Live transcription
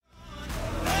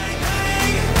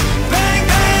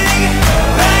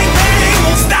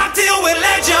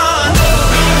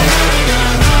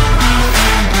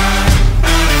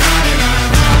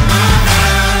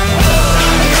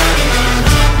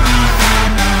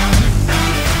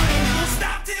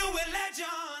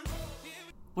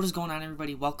What is going on,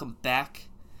 everybody? Welcome back.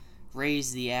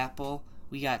 Raise the Apple.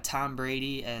 We got Tom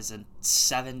Brady as a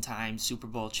 7-time Super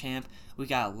Bowl champ. We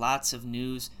got lots of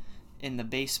news in the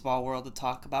baseball world to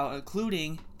talk about,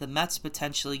 including the Mets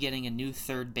potentially getting a new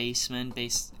third baseman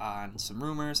based on some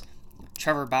rumors.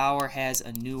 Trevor Bauer has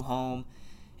a new home,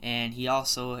 and he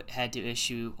also had to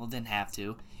issued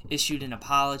an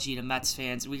apology to Mets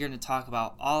fans. We're going to talk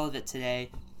about all of it today.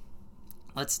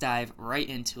 Let's dive right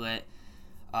into it.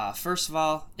 First of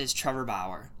all is Trevor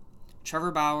Bauer.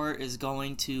 Trevor Bauer is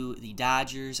going to the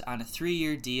Dodgers on a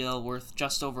 3-year deal worth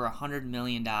just over $100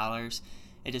 million.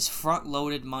 It is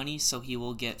front-loaded money, so he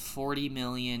will get $40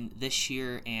 million this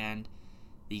year and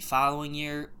the following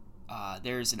year.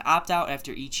 There's an opt-out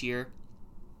after each year,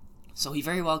 so he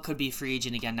very well could be a free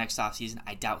agent again next offseason.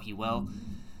 I doubt he will,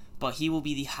 but he will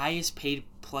be the highest-paid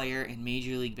player in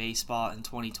Major League Baseball in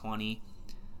 2020.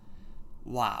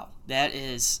 Wow, that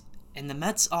is... And the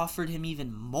Mets offered him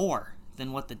even more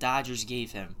than what the Dodgers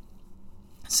gave him.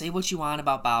 Say what you want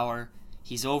about Bauer.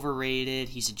 He's overrated.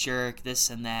 He's a jerk, this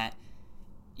and that.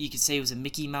 You could say he was a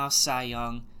Mickey Mouse Cy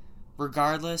Young.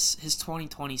 Regardless, his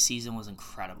 2020 season was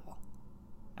incredible.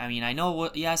 I mean, I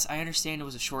understand it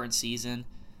was a shortened season,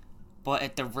 but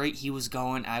at the rate he was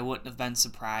going, I wouldn't have been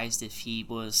surprised if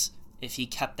he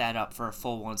kept that up for a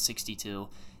full 162.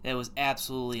 It was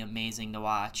absolutely amazing to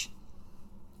watch.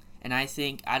 And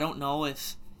I don't know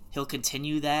if he'll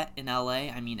continue that in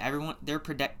LA. I mean,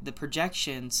 the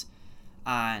projections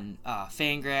on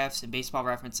Fangraphs and Baseball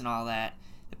Reference and all that,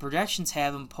 the projections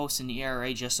have him posting the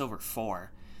ERA just over 4.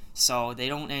 So they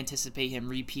don't anticipate him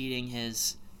repeating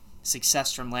his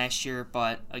success from last year.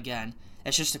 But again,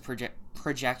 that's just a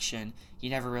projection. You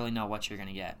never really know what you're going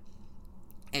to get.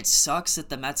 It sucks that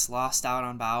the Mets lost out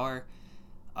on Bauer.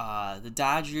 The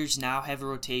Dodgers now have a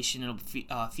rotation.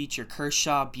 It'll feature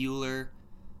Kershaw, Buehler,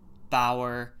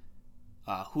 Bauer,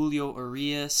 Julio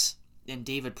Urias, and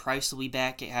David Price will be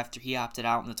back after he opted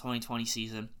out in the 2020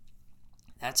 season.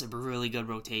 That's a really good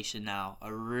rotation now.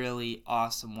 A really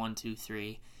awesome 1, 2,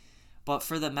 3. But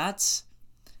for the Mets,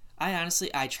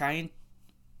 I try and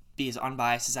be as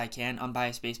unbiased as I can,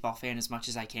 unbiased baseball fan as much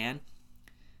as I can.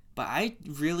 But I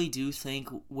really do think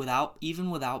even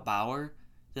without Bauer,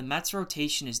 the Mets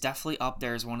rotation is definitely up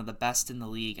there as one of the best in the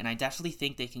league, and I definitely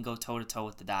think they can go toe-to-toe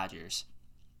with the Dodgers.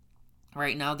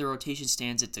 Right now, the rotation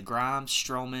stands at DeGrom,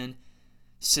 Stroman,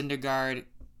 Syndergaard,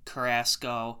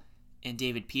 Carrasco, and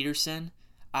David Peterson.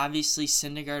 Obviously,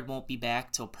 Syndergaard won't be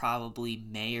back till probably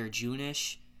May or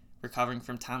June-ish, recovering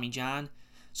from Tommy John,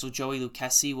 so Joey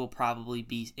Lucchesi will probably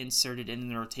be inserted in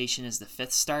the rotation as the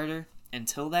 5th starter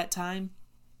until that time.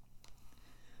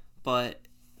 But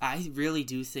I really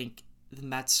do think the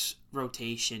Mets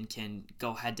rotation can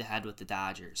go head-to-head with the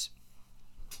Dodgers.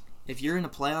 If you're in a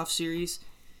playoff series,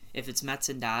 if it's Mets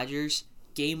and Dodgers,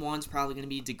 Game 1's probably going to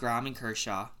be DeGrom and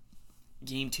Kershaw.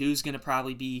 Game 2's going to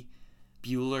probably be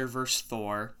Buehler versus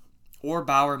Thor, or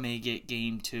Bauer may get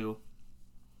Game 2.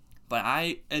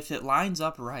 But if it lines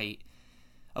up right,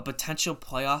 a potential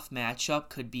playoff matchup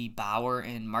could be Bauer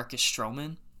and Marcus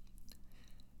Stroman.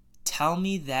 Tell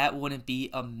me that wouldn't be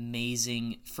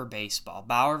amazing for baseball.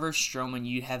 Bauer versus Stroman,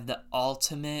 you'd have the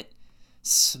ultimate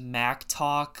smack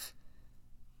talk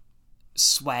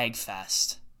swag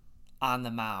fest on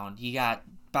the mound. You got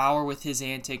Bauer with his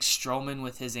antics, Stroman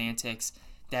with his antics.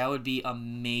 That would be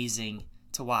amazing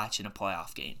to watch in a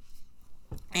playoff game.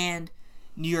 And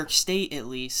New York State, at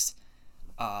least,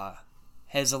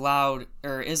 is allowing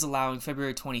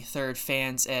February 23rd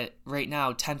fans at right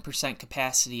now 10%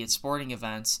 capacity at sporting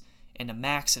events and a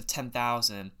max of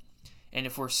 10,000. And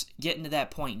if we're getting to that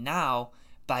point now,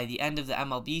 by the end of the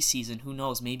MLB season, who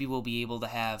knows, maybe we'll be able to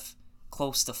have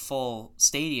close to full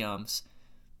stadiums.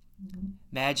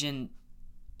 Imagine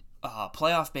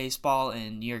playoff baseball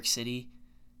in New York City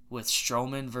with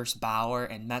Stroman versus Bauer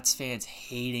and Mets fans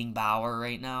hating Bauer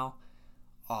right now.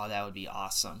 Oh, that would be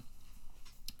awesome.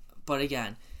 But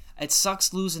again, it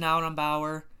sucks losing out on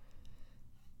Bauer.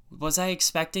 Was I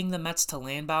expecting the Mets to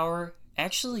land Bauer?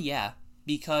 Actually, yeah,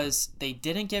 because they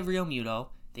didn't get Real Muto,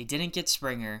 they didn't get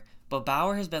Springer, but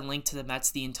Bauer has been linked to the Mets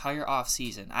the entire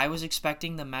offseason. I was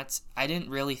expecting the Mets, I didn't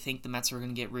really think the Mets were going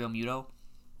to get Real Muto.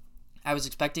 I was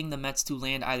expecting the Mets to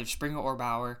land either Springer or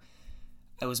Bauer.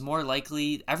 It was more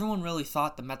likely, everyone really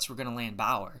thought the Mets were going to land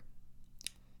Bauer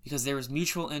because there was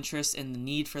mutual interest in the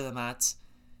need for the Mets.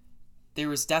 There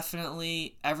was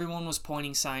definitely, everyone was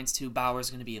pointing signs to Bauer's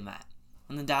going to be a Met.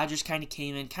 And the Dodgers kind of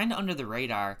came in kind of under the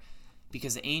radar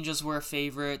because the Angels were a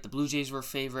favorite, the Blue Jays were a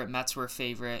favorite, Mets were a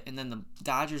favorite, and then the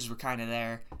Dodgers were kind of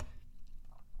there.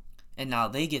 And now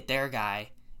they get their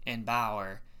guy in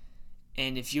Bauer.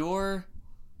 And if you're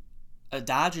a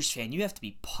Dodgers fan, you have to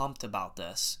be pumped about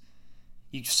this.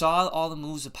 You saw all the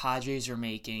moves the Padres were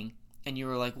making, and you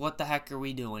were like, what the heck are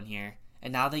we doing here?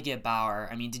 And now they get Bauer.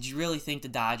 I mean, did you really think the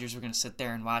Dodgers were going to sit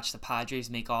there and watch the Padres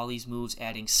make all these moves,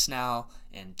 adding Snell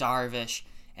and Darvish,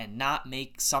 and not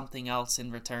make something else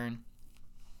in return?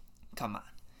 Come on.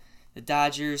 The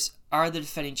Dodgers are the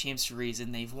defending champs for a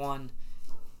reason. They've won.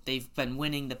 They've been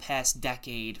winning the past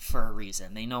decade for a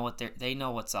reason. They know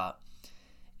what's up.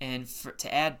 And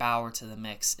to add Bauer to the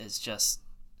mix is just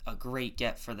a great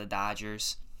get for the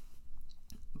Dodgers.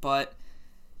 But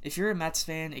if you're a Mets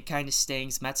fan, it kind of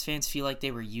stings. Mets fans feel like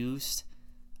they were used,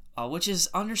 which is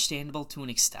understandable to an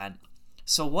extent.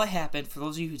 So what happened, for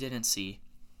those of you who didn't see,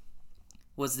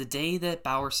 was the day that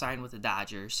Bauer signed with the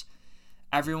Dodgers,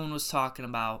 everyone was talking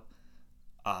about,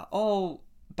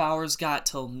 Bauer's got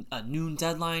till a noon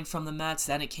deadline from the Mets.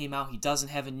 Then it came out he doesn't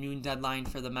have a noon deadline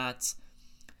for the Mets.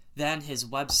 Then his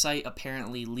website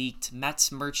apparently leaked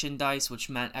Mets merchandise, which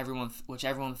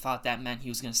everyone thought that meant he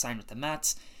was going to sign with the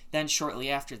Mets. Then shortly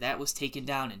after, that was taken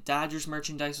down and Dodgers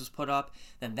merchandise was put up.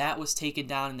 Then that was taken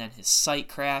down and then his site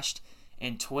crashed.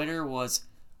 And Twitter was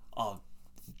a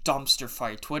dumpster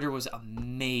fire. Twitter was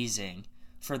amazing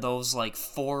for those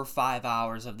 4 or 5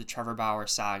 hours of the Trevor Bauer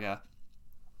saga.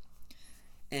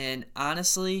 And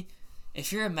honestly,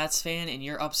 if you're a Mets fan and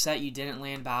you're upset you didn't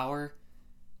land Bauer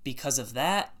because of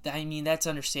that, I mean, that's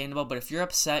understandable. But if you're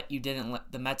upset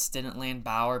the Mets didn't land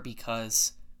Bauer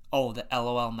because, the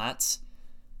LOL Mets,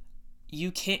 you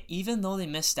can't, even though they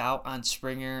missed out on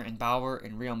Springer and Bauer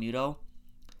and Real Muto,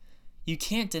 you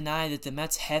can't deny that the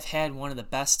Mets have had one of the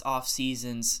best off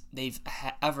seasons they've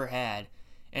ever had,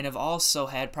 and have also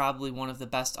had probably one of the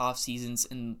best off seasons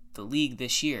in the league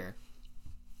this year,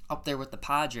 up there with the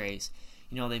Padres.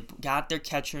 They've got their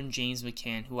catcher in James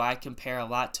McCann, who I compare a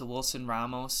lot to Wilson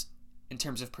Ramos in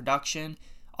terms of production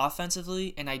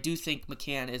offensively, and I do think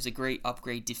McCann is a great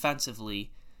upgrade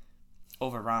defensively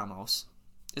over Ramos.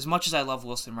 As much as I love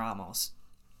Wilson Ramos,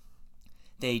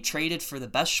 they traded for the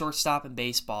best shortstop in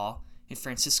baseball in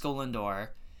Francisco Lindor.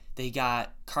 They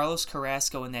got Carlos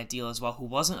Carrasco in that deal as well, who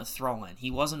wasn't a throw-in.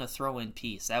 He wasn't a throw-in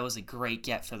piece. That was a great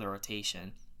get for the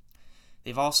rotation.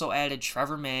 They've also added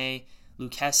Trevor May,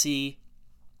 Lucchesi,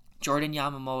 Jordan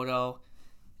Yamamoto.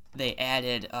 They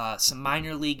added some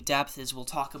minor league depth, as we'll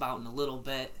talk about in a little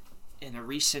bit, in a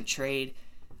recent trade.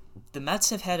 The Mets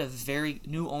have had a very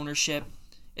new ownership.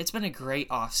 It's been a great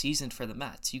offseason for the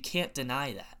Mets. You can't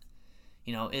deny that.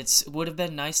 It would have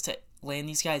been nice to land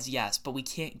these guys, yes, but we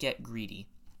can't get greedy.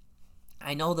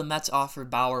 I know the Mets offered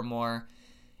Bauer more,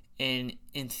 and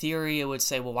in theory it would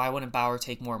say, well, why wouldn't Bauer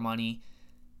take more money?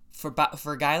 For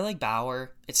a guy like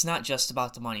Bauer, it's not just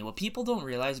about the money. What people don't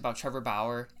realize about Trevor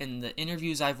Bauer, in the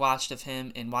interviews I've watched of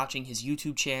him and watching his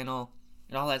YouTube channel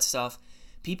and all that stuff,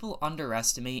 people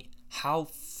underestimate how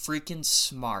freaking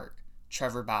smart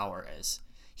Trevor Bauer is.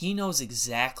 He knows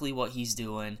exactly what he's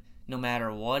doing, no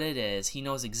matter what it is. He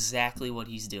knows exactly what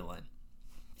he's doing.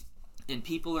 And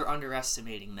people are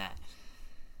underestimating that.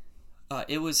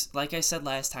 It was, like I said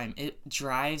last time, it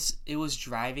was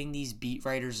driving these beat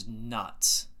writers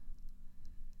nuts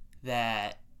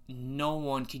that no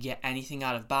one could get anything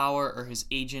out of Bauer or his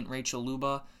agent, Rachel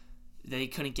Luba. They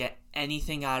couldn't get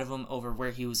anything out of him over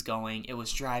where he was going. It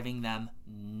was driving them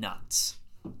nuts.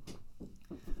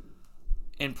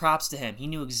 And props to him. He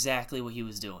knew exactly what he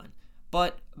was doing.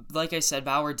 But, like I said,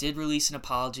 Bauer did release an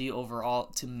apology overall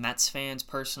to Mets fans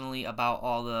personally about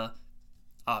all the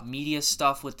media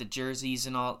stuff with the jerseys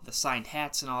and all the signed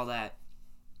hats and all that.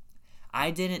 I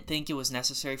didn't think it was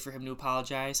necessary for him to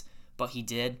apologize, but he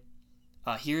did.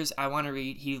 I want to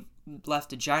read. He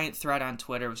left a giant thread on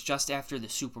Twitter. It was just after the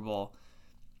Super Bowl.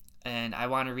 And I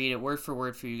want to read it word for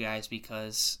word for you guys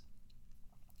because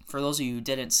for those of you who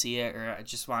didn't see it, or I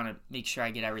just want to make sure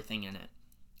I get everything in it.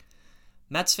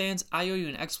 Mets fans, I owe you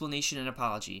an explanation and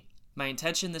apology. My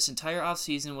intention this entire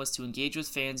offseason was to engage with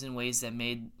fans in ways that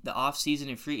made the offseason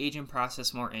and free agent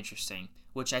process more interesting,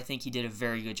 which I think he did a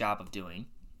very good job of doing.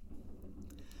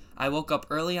 I woke up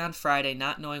early on Friday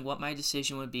not knowing what my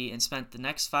decision would be and spent the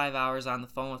next 5 hours on the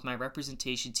phone with my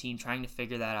representation team trying to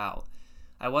figure that out.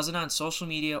 I wasn't on social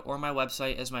media or my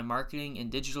website as my marketing and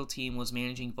digital team was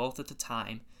managing both at the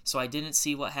time, so I didn't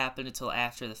see what happened until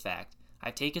after the fact.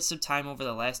 I've taken some time over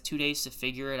the last 2 days to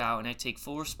figure it out, and I take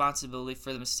full responsibility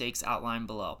for the mistakes outlined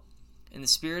below. In the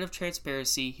spirit of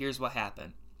transparency, here's what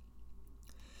happened.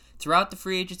 Throughout the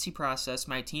free agency process,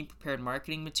 my team prepared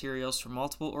marketing materials for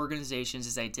multiple organizations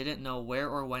as I didn't know where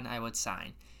or when I would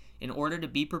sign. In order to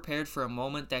be prepared for a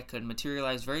moment that could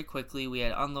materialize very quickly, we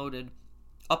had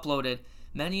uploaded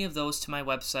many of those to my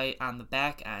website on the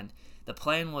back end. The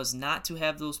plan was not to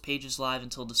have those pages live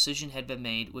until a decision had been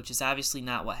made, which is obviously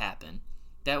not what happened.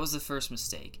 That was the first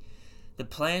mistake. The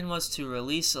plan was to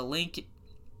release a link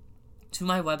to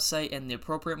my website and the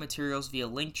appropriate materials via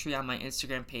Linktree on my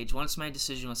Instagram page once my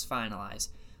decision was finalized.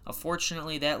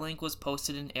 Unfortunately, that link was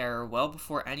posted in error well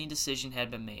before any decision had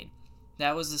been made.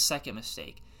 That was the second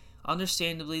mistake.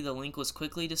 Understandably, the link was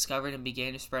quickly discovered and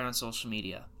began to spread on social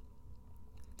media.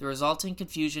 The resulting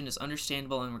confusion is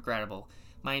understandable and regrettable.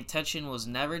 My intention was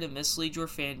never to mislead your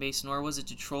fan base, nor was it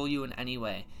to troll you in any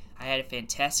way. I had a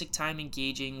fantastic time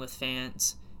engaging with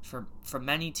fans from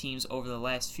many teams over the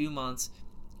last few months,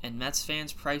 and Mets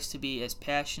fans priced to be as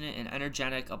passionate and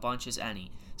energetic a bunch as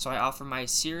any, so I offer my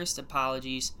sincerest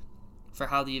apologies for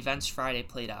how the events Friday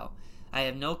played out. I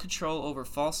have no control over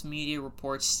false media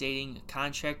reports stating a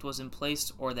contract was in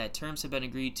place or that terms have been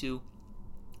agreed to,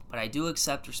 but I do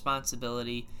accept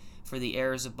responsibility for the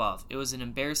errors above. It was an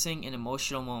embarrassing and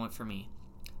emotional moment for me.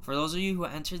 For those of you who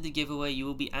entered the giveaway, you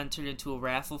will be entered into a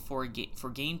raffle for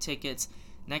game tickets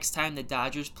next time the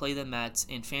Dodgers play the Mets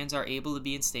and fans are able to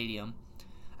be in stadium.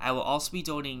 I will also be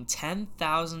donating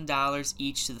 $10,000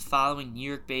 each to the following New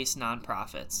York-based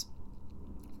nonprofits: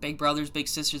 Big Brothers Big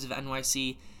Sisters of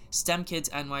NYC, STEM Kids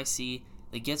NYC,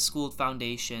 the Get Schooled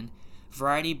Foundation,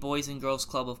 Variety Boys and Girls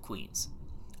Club of Queens.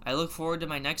 I look forward to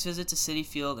my next visit to Citi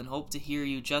Field and hope to hear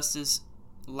you just as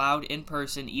loud in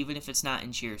person, even if it's not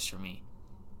in cheers for me.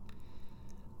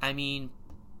 I mean,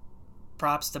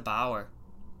 props to Bauer.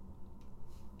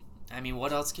 I mean,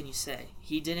 what else can you say?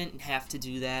 He didn't have to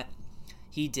do that.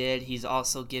 He did. He's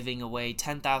also giving away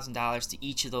 $10,000 to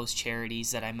each of those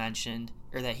charities that I mentioned,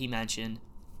 or that he mentioned.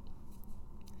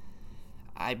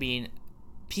 I mean,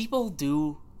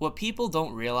 what people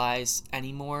don't realize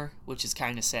anymore, which is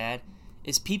kind of sad,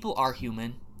 is people are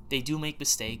human. They do make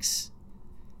mistakes.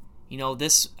 You know,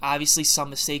 obviously some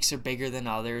mistakes are bigger than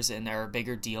others and are a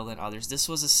bigger deal than others. This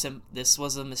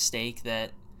was a mistake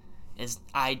that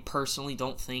I personally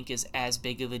don't think is as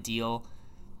big of a deal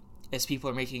as people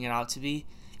are making it out to be.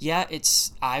 Yeah,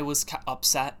 I was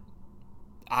upset.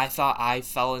 I thought I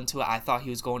fell into it. I thought he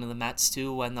was going to the Mets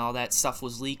too when all that stuff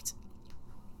was leaked.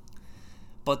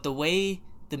 But the way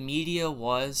the media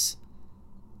was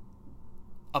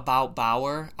about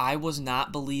Bauer, I was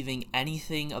not believing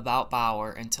anything about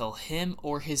Bauer until him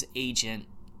or his agent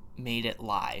made it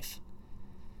live.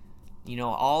 You know,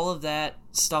 all of that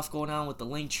stuff going on with the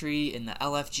Linktree and the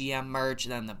LFGM merch,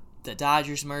 and then the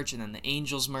Dodgers merch, and then the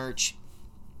Angels merch.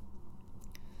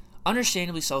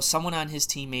 Understandably so, someone on his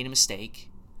team made a mistake.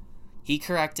 He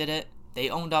corrected it. They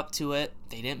owned up to it.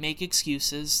 They didn't make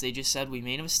excuses. They just said, we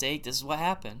made a mistake. This is what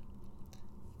happened.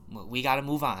 We got to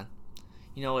move on.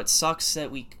 You know, it sucks that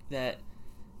it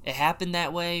happened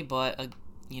that way, but,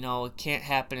 it can't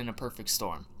happen in a perfect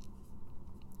storm.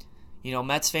 You know,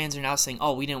 Mets fans are now saying,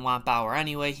 oh, we didn't want Bauer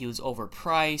anyway. He was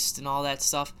overpriced and all that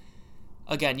stuff.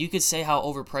 Again, you could say how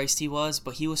overpriced he was,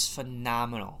 but he was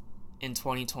phenomenal in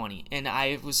 2020. And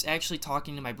I was actually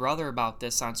talking to my brother about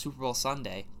this on Super Bowl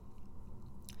Sunday.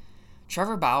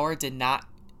 Trevor Bauer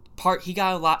he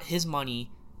got his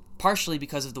money partially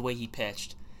because of the way he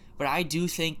pitched. But I do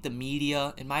think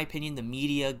in my opinion, the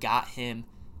media got him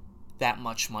that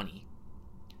much money.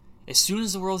 As soon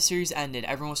as the World Series ended,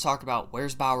 everyone was talking about,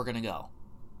 where's Bauer going to go?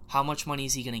 How much money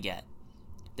is he going to get?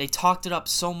 They talked it up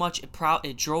so much,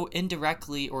 it drove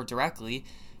indirectly or directly,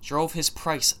 drove his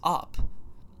price up.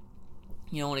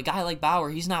 You know, when a guy like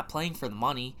Bauer, he's not playing for the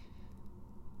money.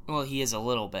 Well, he is a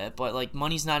little bit, but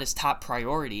money's not his top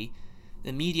priority.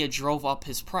 The media drove up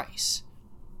his price.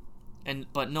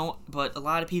 But a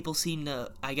lot of people seem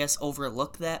to, I guess,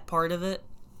 overlook that part of it.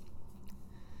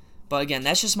 But again,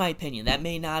 that's just my opinion. That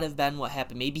may not have been what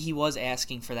happened. Maybe he was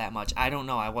asking for that much. I don't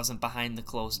know. I wasn't behind the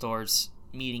closed doors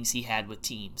meetings he had with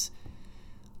teams.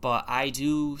 But I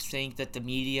do think that the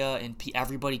media and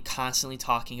everybody constantly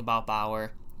talking about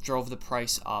Bauer drove the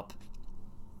price up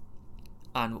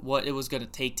on what it was going to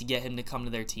take to get him to come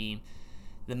to their team.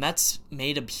 The Mets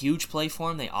made a huge play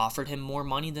for him. They offered him more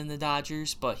money than the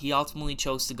Dodgers, but he ultimately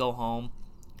chose to go home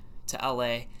to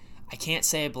LA. I can't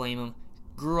say I blame him.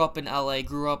 Grew up in LA,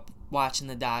 grew up watching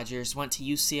the Dodgers, went to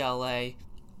UCLA.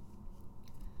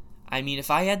 I mean,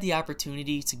 if I had the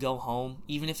opportunity to go home,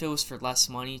 even if it was for less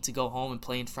money, to go home and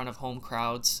play in front of home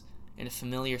crowds in a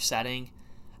familiar setting,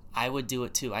 I would do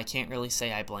it too. I can't really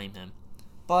say I blame him.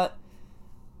 But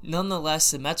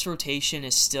nonetheless, the Mets rotation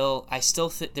is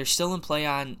they're still in play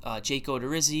on Jake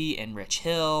Odorizzi and Rich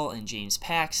Hill and James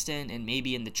Paxton, and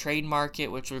maybe in the trade market,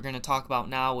 which we're going to talk about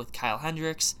now with Kyle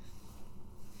Hendricks.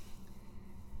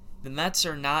 The Mets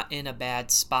are not in a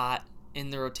bad spot in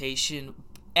the rotation.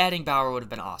 Adding Bauer would have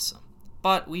been awesome.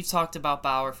 But we've talked about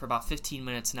Bauer for about 15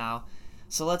 minutes now.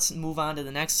 So let's move on to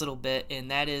the next little bit,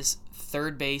 and that is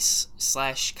third base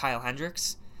 / Kyle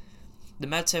Hendricks. The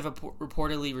Mets have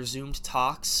reportedly resumed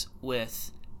talks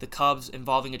with the Cubs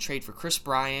involving a trade for Kris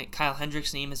Bryant. Kyle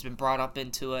Hendricks' name has been brought up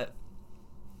into it.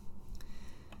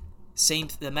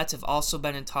 The Mets have also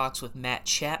been in talks with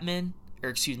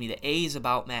the A's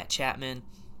about Matt Chapman.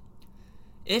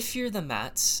 If you're the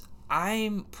Mets,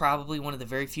 I'm probably one of the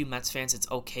very few Mets fans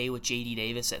that's okay with J.D.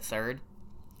 Davis at third.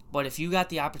 But if you got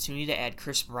the opportunity to add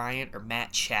Kris Bryant or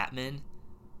Matt Chapman,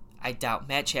 I doubt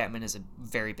Matt Chapman is a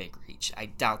very big reach. I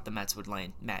doubt the Mets would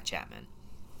land Matt Chapman.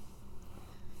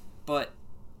 But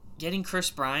getting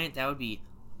Kris Bryant, that would be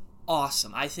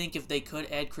awesome. I think if they could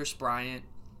add Kris Bryant,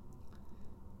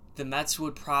 the Mets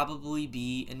would probably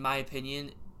be, in my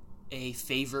opinion, a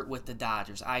favorite with the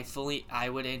Dodgers. I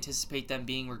would anticipate them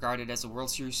being regarded as a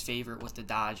World Series favorite with the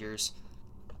Dodgers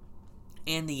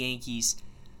and the Yankees.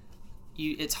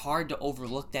 It's hard to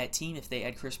overlook that team if they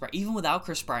add Kris Bryant. Even without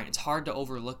Kris Bryant, it's hard to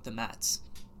overlook the Mets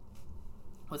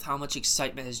with how much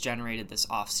excitement has generated this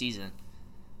offseason.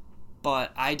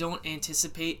 But I don't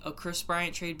anticipate a Kris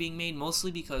Bryant trade being made,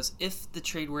 mostly because if the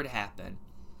trade were to happen,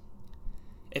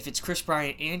 if it's Kris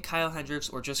Bryant and Kyle Hendricks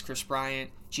or just Kris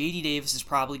Bryant, J.D. Davis is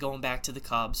probably going back to the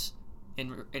Cubs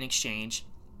in exchange.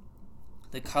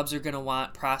 The Cubs are going to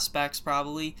want prospects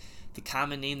probably. The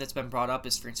common name that's been brought up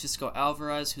is Francisco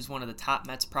Alvarez, who's one of the top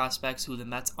Mets prospects who the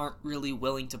Mets aren't really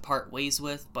willing to part ways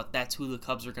with, but that's who the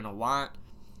Cubs are going to want.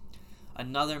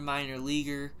 Another minor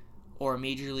leaguer or a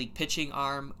major league pitching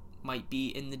arm might be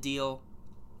in the deal.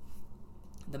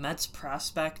 The Mets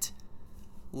prospect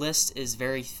list is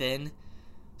very thin,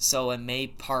 so it may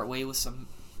part way with some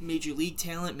major league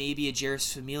talent. Maybe a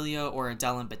Jeurys Familia or a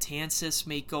Dellin Betances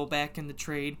may go back in the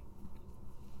trade.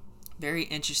 Very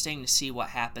interesting to see what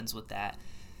happens with that.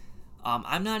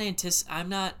 I'm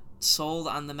not sold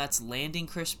on the Mets landing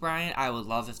Kris Bryant. I would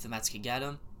love if the Mets could get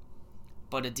him,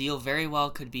 but a deal very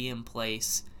well could be in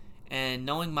place. And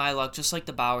knowing my luck, just like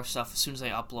the Bauer stuff, as soon as I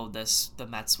upload this, the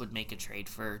Mets would make a trade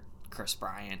for Kris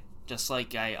Bryant. Just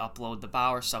like I uploaded the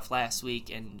Bauer stuff last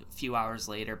week, and a few hours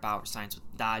later, Bauer signs with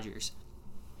the Dodgers.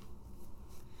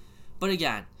 But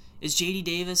again, is J.D.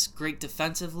 Davis great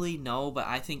defensively? No, but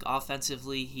I think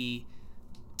offensively he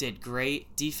did great.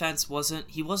 He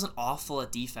wasn't awful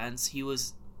at defense. He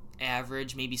was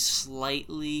average, maybe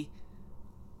slightly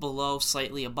below,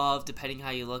 slightly above, depending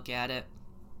how you look at it.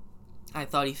 I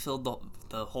thought he filled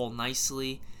the hole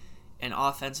nicely, and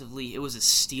offensively, it was a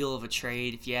steal of a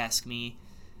trade, if you ask me.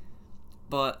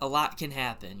 But a lot can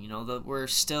happen. We're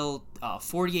still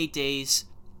 48 days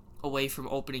away from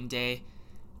opening day.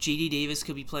 J.D. Davis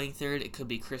could be playing third. It could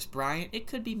be Kris Bryant. It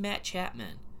could be Matt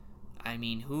Chapman. I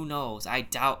mean, who knows? I'm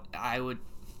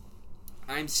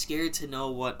scared to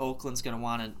know what Oakland's going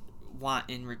to want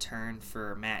in return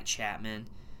for Matt Chapman.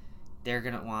 They're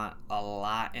going to want a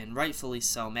lot, and rightfully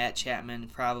so. Matt Chapman,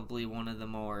 probably one of the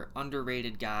more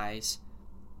underrated guys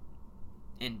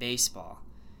in baseball.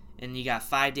 And you got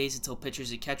 5 days until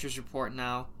pitchers and catchers report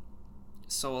now.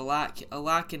 So a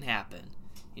lot can happen.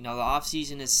 The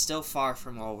offseason is still far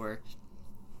from over.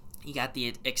 You got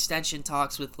the extension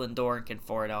talks with Lindor and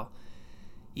Conforto.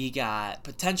 You got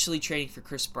potentially trading for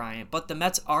Kris Bryant. But the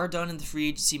Mets are done in the free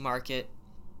agency market.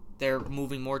 They're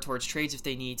moving more towards trades if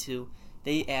they need to.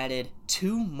 They added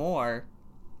 2 more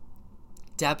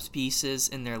depth pieces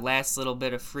in their last little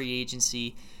bit of free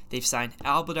agency. They've signed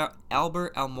Albert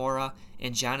Almora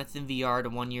and Jonathan Villar to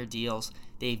 1-year deals.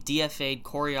 They've DFA'd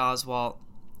Corey Oswalt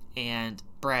and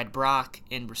Brad Brock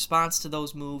in response to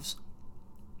those moves,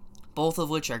 both of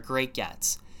which are great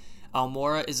gets.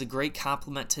 Almora is a great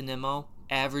complement to Nimmo.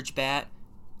 Average bat,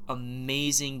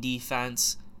 amazing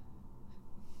defense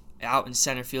out in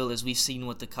center field, as we've seen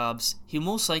with the Cubs. He'll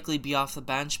most likely be off the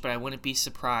bench, but I wouldn't be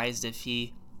surprised if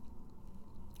he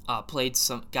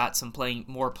got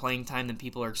more playing time than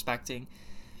people are expecting.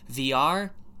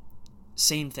 VR,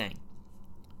 same thing.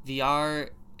 VR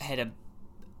had a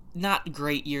not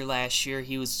great year last year.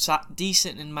 He was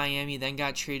decent in Miami, then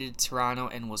got traded to Toronto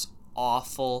and was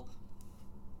awful.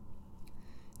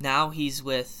 Now he's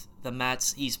with the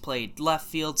Mets. He's played left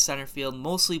field, center field,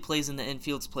 mostly plays in the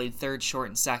infield, played third, short,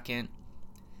 and second.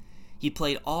 He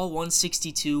played all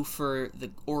 162 for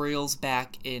the Orioles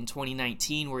back in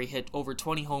 2019, where he hit over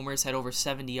 20 homers, had over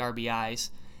 70 RBIs.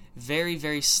 Very,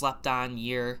 very slept-on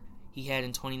year he had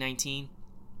in 2019.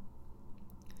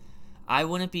 I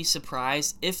wouldn't be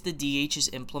surprised if the DH is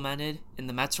implemented and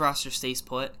the Mets roster stays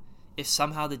put. If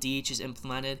somehow the DH is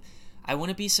implemented, I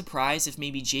wouldn't be surprised if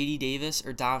maybe J.D. Davis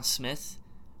or Dom Smith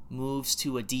moves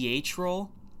to a DH role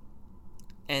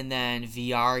and then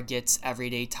Villar gets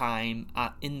everyday time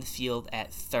in the field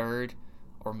at third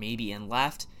or maybe in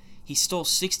left. He stole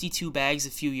 62 bags a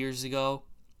few years ago.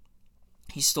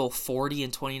 He stole 40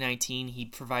 in 2019. He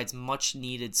provides much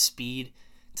needed speed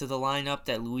to the lineup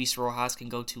that Luis Rojas can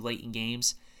go to late in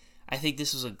games. I think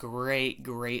this was a great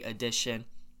addition.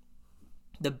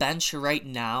 The bench right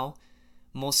now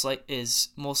is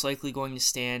most likely going to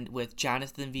stand with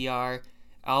Jonathan Villar,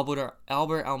 Albert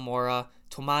Almora,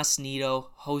 Tomas Nido,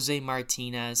 Jose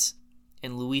Martinez,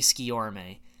 and Luis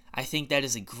Guillorme. I think that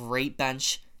is a great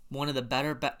bench, one of the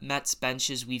better Mets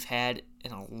benches we've had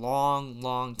in a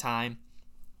long time.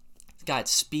 It's got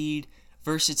speed,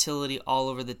 versatility all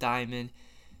over the diamond.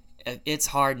 It's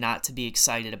hard not to be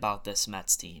excited about this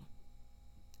Mets team.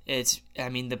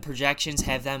 The projections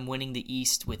have them winning the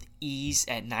East with ease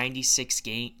at 96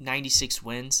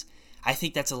 wins. I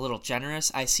think that's a little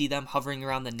generous. I see them hovering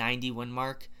around the 90 win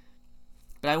mark.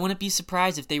 But I wouldn't be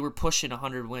surprised if they were pushing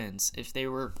 100 wins. If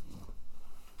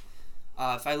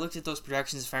I looked at those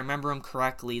projections, if I remember them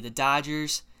correctly, the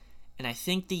Dodgers and I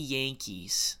think the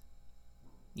Yankees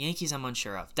I'm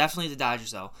unsure of. Definitely the Dodgers,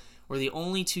 though, were the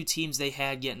only two teams they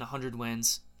had getting 100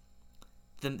 wins.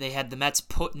 They had the Mets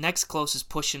next closest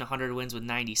pushing 100 wins with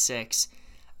 96.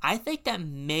 I think that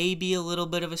may be a little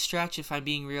bit of a stretch if I'm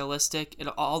being realistic. It's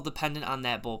all dependent on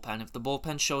that bullpen. If the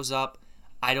bullpen shows up,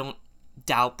 I don't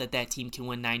doubt that team can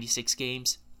win 96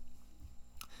 games.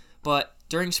 But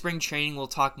during spring training, we'll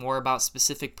talk more about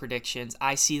specific predictions.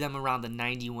 I see them around the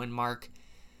 90 win mark.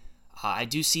 I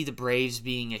do see the Braves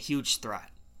being a huge threat,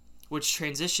 which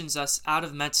transitions us out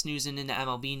of Mets news and into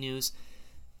MLB news.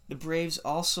 The Braves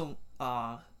also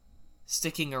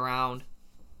sticking around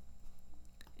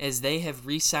as they have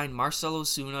re-signed Marcell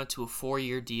Ozuna to a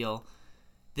 4-year deal.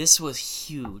 This was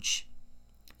huge.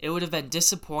 It would have been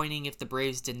disappointing if the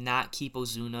Braves did not keep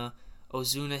Ozuna.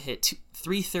 Ozuna hit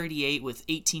 .338 with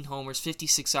 18 homers,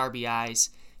 56 RBIs,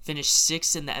 finished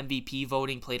 6th in the MVP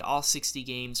voting, played all 60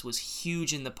 games, was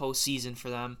huge in the postseason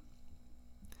for them.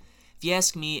 If you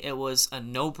ask me, it was a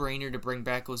no-brainer to bring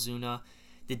back Ozuna.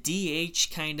 The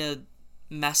DH kind of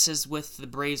messes with the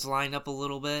Braves lineup a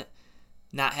little bit,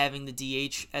 not having the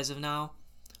DH as of now.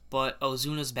 But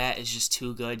Ozuna's bat is just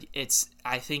too good.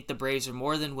 I think the Braves are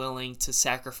more than willing to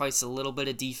sacrifice a little bit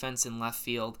of defense in left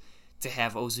field to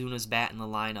have Ozuna's bat in the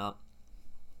lineup.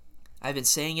 I've been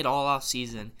saying it all off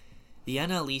season. The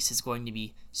NL East is going to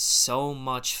be so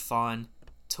much fun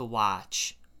to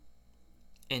watch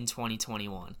in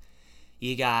 2021.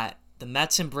 You got the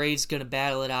Mets and Braves going to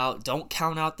battle it out. Don't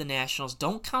count out the Nationals.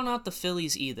 Don't count out the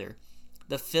Phillies either.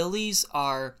 The Phillies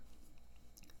are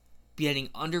getting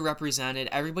underrepresented.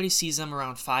 Everybody sees them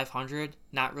around 500,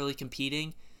 not really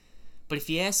competing. But if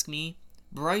you ask me,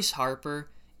 Bryce Harper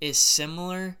is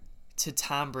similar to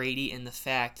Tom Brady in the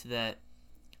fact that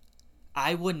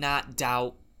I would not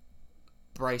doubt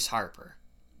Bryce Harper.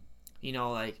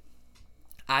 My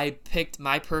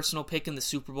personal pick in the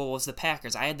Super Bowl was the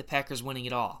Packers. I had the Packers winning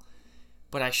it all.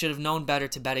 But I should have known better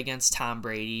to bet against Tom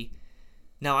Brady.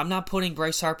 Now, I'm not putting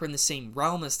Bryce Harper in the same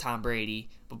realm as Tom Brady,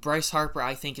 but Bryce Harper,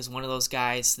 I think, is one of those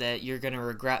guys that you're going to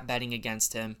regret betting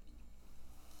against him.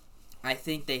 I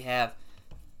think they're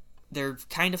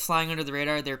kind of flying under the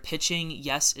radar. Their pitching,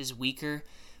 yes, is weaker,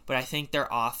 but I think their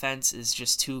offense is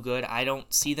just too good. I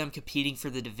don't see them competing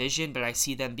for the division, but I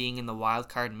see them being in the wild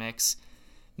card mix.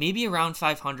 Maybe around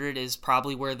 500 is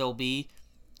probably where they'll be,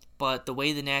 but the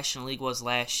way the National League was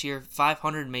last year,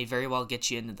 500 may very well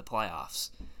get you into the playoffs.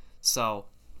 So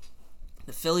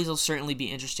the Phillies will certainly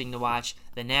be interesting to watch.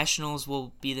 The Nationals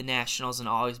will be the Nationals and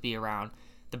always be around.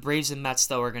 The Braves and Mets,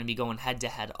 though, are going to be going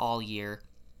head-to-head all year.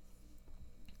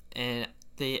 And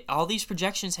all these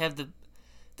projections have the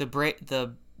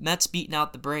Mets beating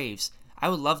out the Braves. I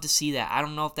would love to see that. I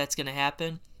don't know if that's going to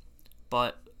happen,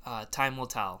 but time will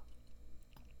tell.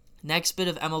 Next bit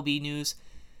of MLB news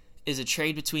is a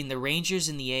trade between the Rangers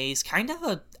and the A's. Kind of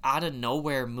a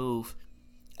out-of-nowhere move.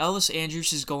 Elvis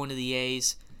Andrus is going to the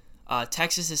A's.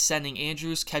 Texas is sending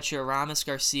Andrus, catcher Aramis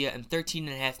Garcia, and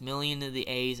 $13.5 million to the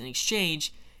A's in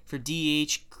exchange for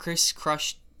DH Chris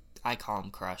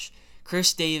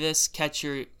Davis,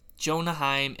 catcher Jonah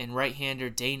Heim, and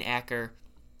right-hander Dane Acker.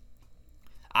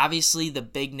 Obviously, the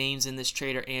big names in this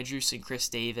trade are Andrus and Chris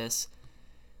Davis.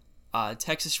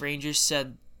 Texas Rangers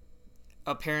said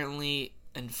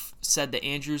that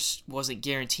Andrus wasn't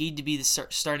guaranteed to be the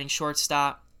starting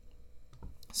shortstop,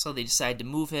 so they decided to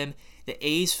move him. The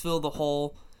A's fill the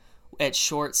hole at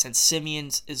short since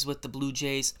Simeons is with the Blue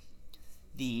Jays.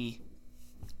 The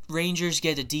Rangers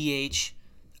get a DH.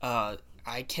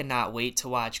 I cannot wait to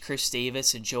watch Chris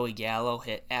Davis and Joey Gallo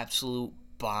hit absolute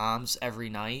bombs every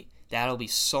night. That'll be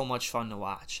so much fun to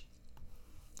watch.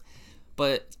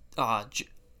 But,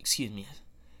 Elvis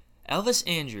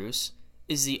Andrus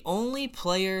is the only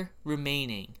player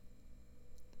remaining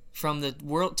from the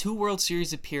two World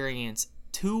Series appearances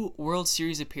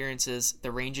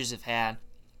the Rangers have had.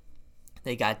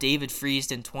 They got David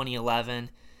Freese in 2011.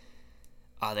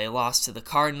 They lost to the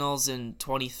Cardinals in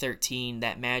 2013.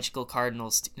 That magical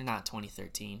Cardinals, not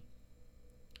 2013.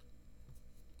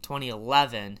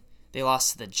 2011. They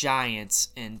lost to the Giants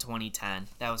in 2010.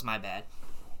 That was my bad.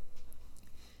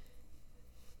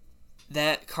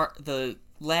 The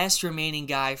last remaining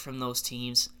guy from those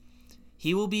teams,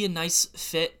 he will be a nice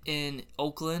fit in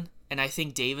Oakland, and I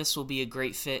think Davis will be a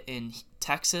great fit in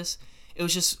Texas. It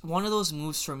was just one of those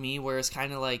moves for me where it's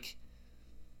kind of like,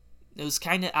 it was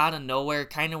kind of out of nowhere,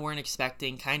 kind of weren't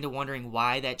expecting, kind of wondering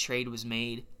why that trade was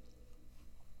made.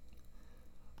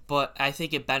 But I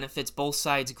think it benefits both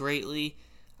sides greatly.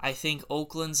 I think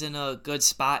Oakland's in a good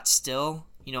spot still.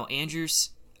 Andrews,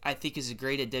 I think, is a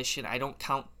great addition. I don't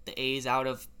count the A's out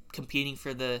of competing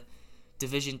for the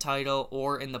division title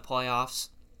or in the playoffs.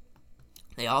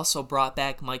 They also brought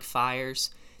back Mike Fiers.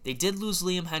 They did lose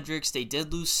Liam Hendricks. They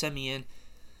did lose Semien.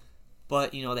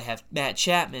 But, they have Matt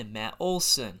Chapman, Matt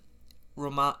Olson,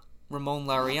 Ramon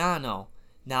Laureano.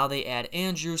 Now they add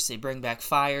Andrus. They bring back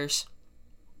Fiers.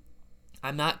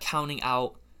 I'm not counting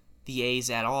out the A's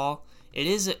at all. It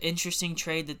is an interesting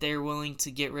trade that they're willing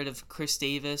to get rid of Chris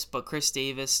Davis, but Chris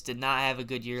Davis did not have a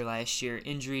good year last year.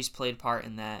 Injuries played part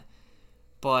in that.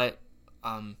 But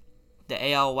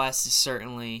the AL West is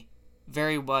certainly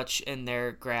very much in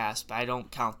their grasp. I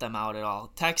don't count them out at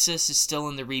all. Texas is still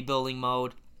in the rebuilding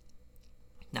mode.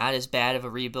 Not as bad of a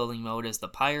rebuilding mode as the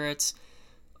Pirates.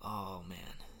 Oh, man.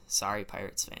 Sorry,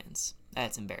 Pirates fans.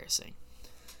 That's embarrassing.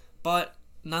 But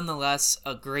nonetheless,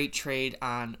 a great trade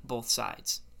on both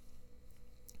sides.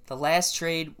 The last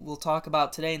trade we'll talk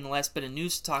about today, and the last bit of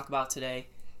news to talk about today,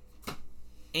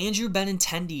 Andrew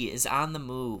Benintendi is on the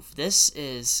move. This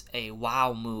is a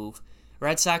wow move.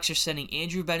 Red Sox are sending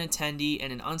Andrew Benintendi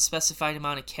and an unspecified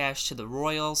amount of cash to the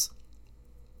Royals.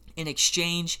 In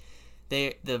exchange,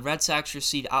 the Red Sox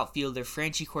receive outfielder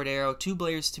Franchy Cordero, 2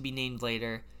 players to be named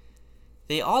later.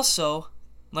 They also,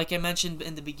 like I mentioned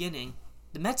in the beginning,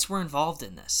 the Mets were involved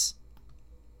in this.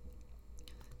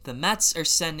 The Mets are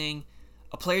sending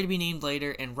a player to be named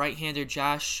later, and right-hander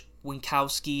Josh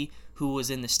Winkowski, who was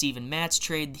in the Steven Matz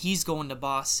trade, he's going to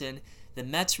Boston. The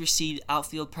Mets received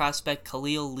outfield prospect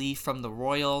Khalil Lee from the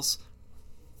Royals.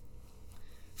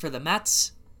 For the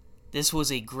Mets, this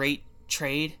was a great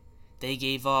trade. They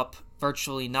gave up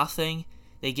virtually nothing.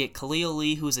 They get Khalil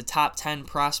Lee, who is a top 10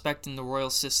 prospect in the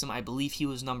Royals system. I believe he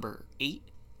was number 8,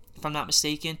 if I'm not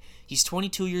mistaken. He's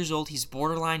 22 years old. He's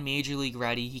borderline major league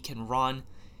ready. He can run.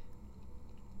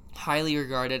 Highly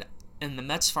regarded. And the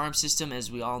Mets farm system,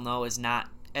 as we all know, is not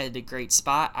at a great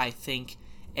spot. I think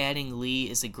adding Lee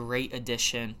is a great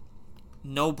addition.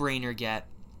 No-brainer get.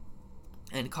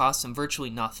 And costs them virtually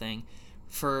nothing.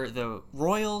 For the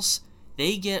Royals,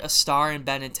 they get a star in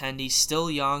Benintendi, still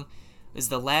young, is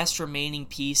the last remaining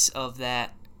piece of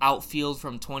that outfield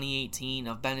from 2018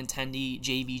 of Benintendi,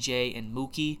 JBJ, and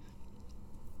Mookie.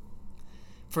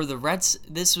 For the Reds,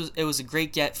 it was a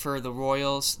great get for the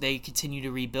Royals. They continue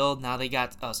to rebuild. Now they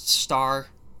got a star,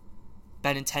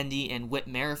 Benintendi and Whit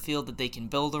Merrifield, that they can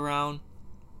build around.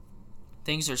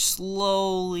 Things are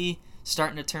slowly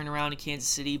starting to turn around in Kansas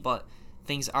City, but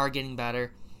things are getting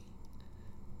better.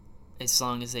 As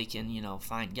long as they can,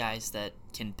 find guys that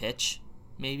can pitch,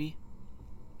 maybe.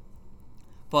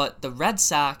 But the Red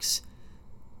Sox,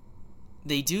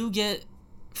 they do get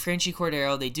Franchy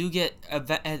Cordero. They do get,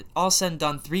 all said and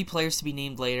done, 3 players to be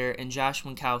named later, and Josh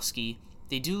Winkowski.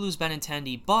 They do lose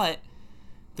Benintendi, but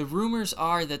the rumors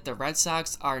are that the Red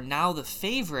Sox are now the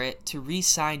favorite to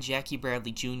re-sign Jackie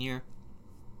Bradley Jr.,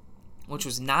 which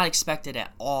was not expected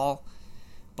at all.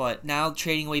 But now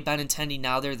trading away Benintendi,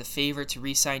 now they're the favorite to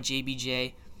re-sign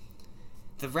JBJ.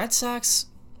 The Red Sox,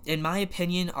 in my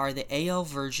opinion, are the AL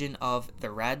version of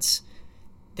the Reds.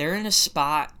 They're in a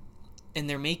spot and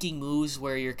they're making moves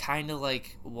where you're kind of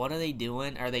like, what are they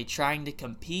doing? Are they trying to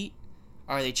compete?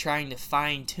 Are they trying to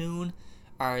fine-tune?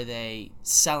 Are they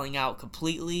selling out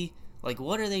completely? Like,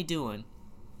 what are they doing?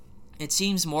 It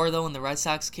seems more, though, in the Red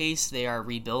Sox case, they are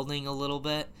rebuilding a little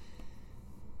bit.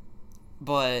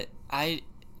 But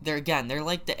they're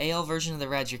like the AL version of the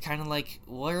Reds. You're kind of like,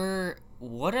 what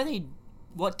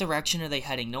direction are they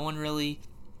heading? No one really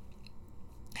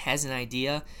has an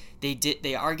idea.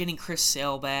 They are getting Chris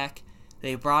Sale back.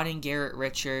 They brought in Garrett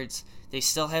Richards. They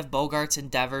still have Bogarts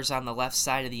and Devers on the left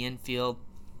side of the infield.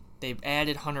 They've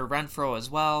added Hunter Renfroe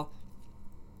as well.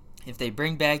 If they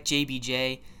bring back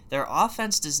JBJ, Their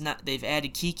offense does not. They've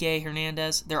added Kike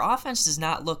Hernandez. Their offense does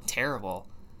not look terrible.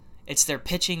 It's their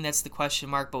pitching that's the question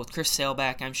mark. But with Chris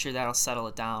Saleback, I'm sure that'll settle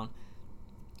it down.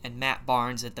 And Matt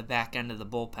Barnes at the back end of the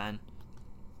bullpen.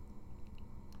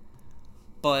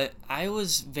 But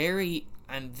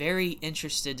I'm very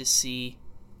interested to see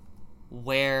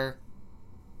where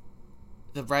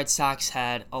the Red Sox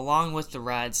head, along with the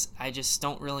Reds. I just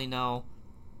don't really know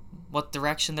what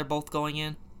direction they're both going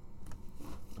in.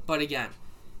 But again,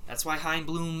 that's why Hein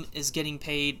Bloom is getting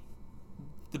paid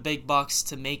the big bucks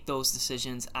to make those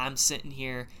decisions. I'm sitting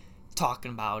here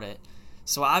talking about it.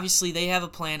 So obviously they have a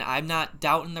plan. I'm not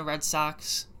doubting the Red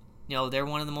Sox. They're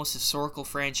one of the most historical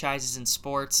franchises in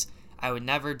sports. I would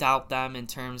never doubt them in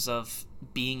terms of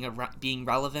being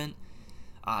relevant.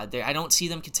 I don't see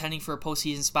them contending for a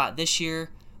postseason spot this year,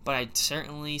 but I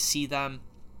certainly see them,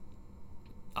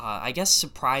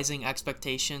 surprising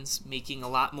expectations, making a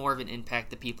lot more of an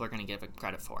impact that people are going to give it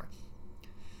credit for.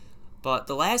 But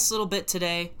the last little bit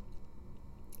today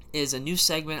is a new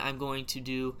segment I'm going to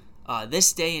do,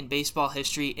 this day in baseball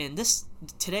history, and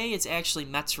today it's actually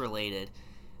Mets related.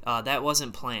 That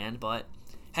wasn't planned, but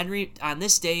on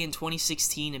this day in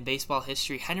 2016 in baseball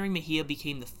history, Henry Mejia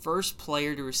became the first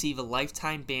player to receive a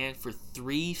lifetime ban for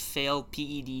 3 failed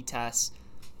PED tests.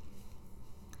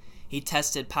 He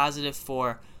tested positive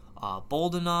for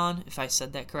Boldenon, if I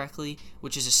said that correctly,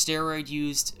 which is a steroid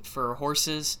used for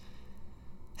horses.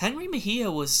 Henry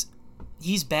Mejia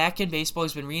he's back in baseball.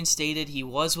 He's been reinstated. He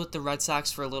was with the Red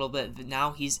Sox for a little bit, but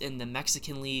now he's in the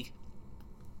Mexican League.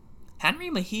 Henry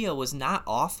Mejia was not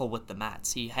awful with the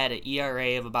Mets. He had an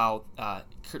ERA of about,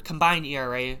 combined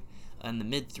ERA in the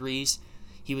mid-3s.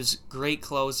 He was a great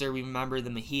closer. We remember the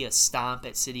Mejia stomp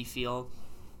at Citi Field.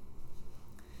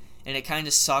 And it kind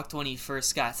of sucked when he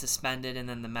first got suspended and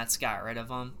then the Mets got rid of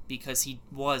him because he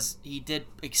did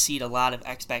exceed a lot of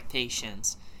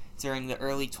expectations during the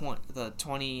early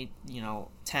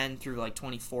 2010 through like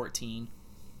 2014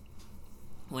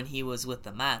 when he was with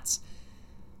the Mets.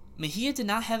 Mejia did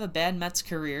not have a bad Mets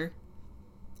career.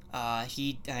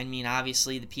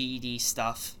 Obviously the PED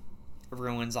stuff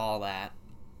ruins all that.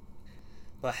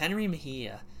 But Henry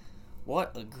Mejia,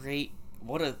 what a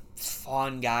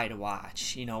fun guy to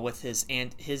watch, with his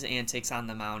antics on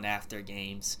the mound after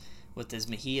games, with his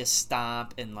Mejia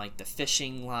stomp and like the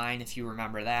fishing line, if you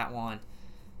remember that one.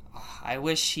 I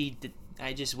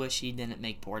just wish he didn't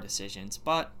make poor decisions,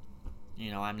 but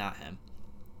I'm not him.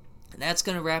 And that's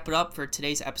going to wrap it up for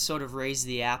today's episode of Raise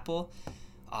the Apple.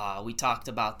 We talked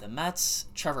about the Mets,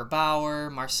 Trevor Bauer,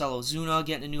 Marcell Ozuna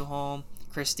getting a new home,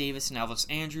 Chris Davis and Elvis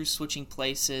Andrus switching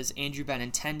places, Andrew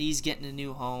Benintendi's getting a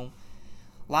new home.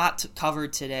 Lot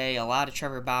covered today, a lot of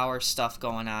Trevor Bauer stuff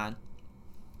going on.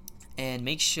 And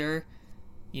make sure,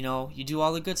 you do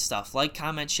all the good stuff. Like,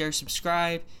 comment, share,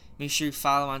 subscribe. Make sure you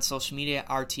follow on social media,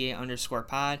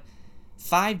 RTA_pod.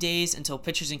 5 days until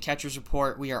pitchers and catchers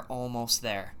report. We are almost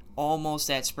there. Almost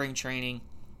at spring training.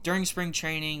 During spring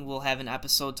training, we'll have an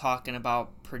episode talking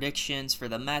about predictions for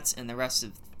the Mets and the rest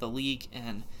of the league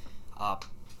and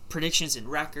predictions and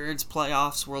records,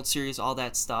 playoffs, World Series, all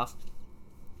that stuff.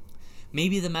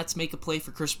 Maybe the Mets make a play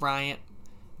for Chris Bryant.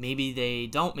 Maybe they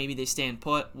don't. Maybe they stand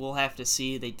put. We'll have to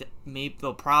see.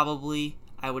 They'll probably,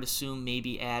 I would assume,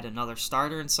 maybe add another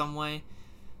starter in some way.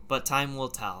 But time will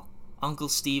tell. Uncle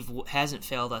Steve hasn't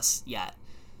failed us yet.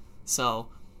 So,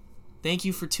 thank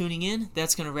you for tuning in.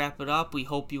 That's going to wrap it up. We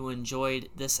hope you enjoyed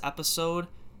this episode,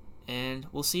 and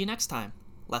we'll see you next time.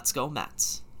 Let's go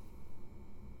Mets.